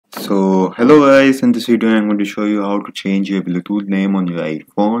So hello guys, in this video I'm going to show you how to change your Bluetooth name on your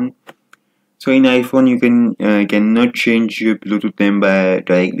iPhone. So in iPhone you cannot change your Bluetooth name by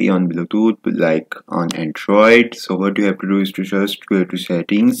directly on Bluetooth like on Android. So what you have to do is to just go to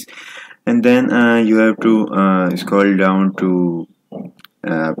settings, and then you have to scroll down to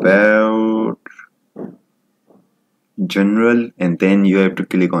about general, and then you have to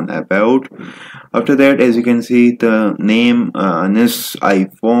click on about. After that, as you can see, the name is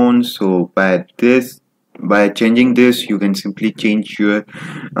iPhone. So by changing this, you can simply change your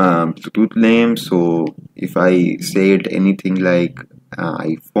Bluetooth name. So if I said anything like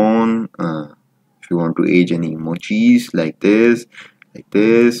iPhone, if you want to add any emojis like this,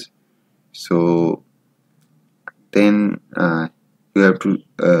 so then you have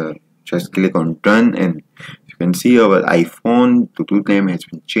to just click on done, and you can see our iPhone Bluetooth name has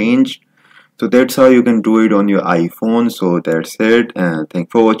been changed. So that's how you can do it on your iPhone. So that's it, and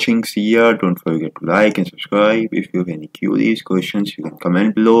thanks for watching. See ya. Don't forget to like and subscribe. If you have any queries, questions, you can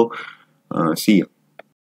comment below. See ya.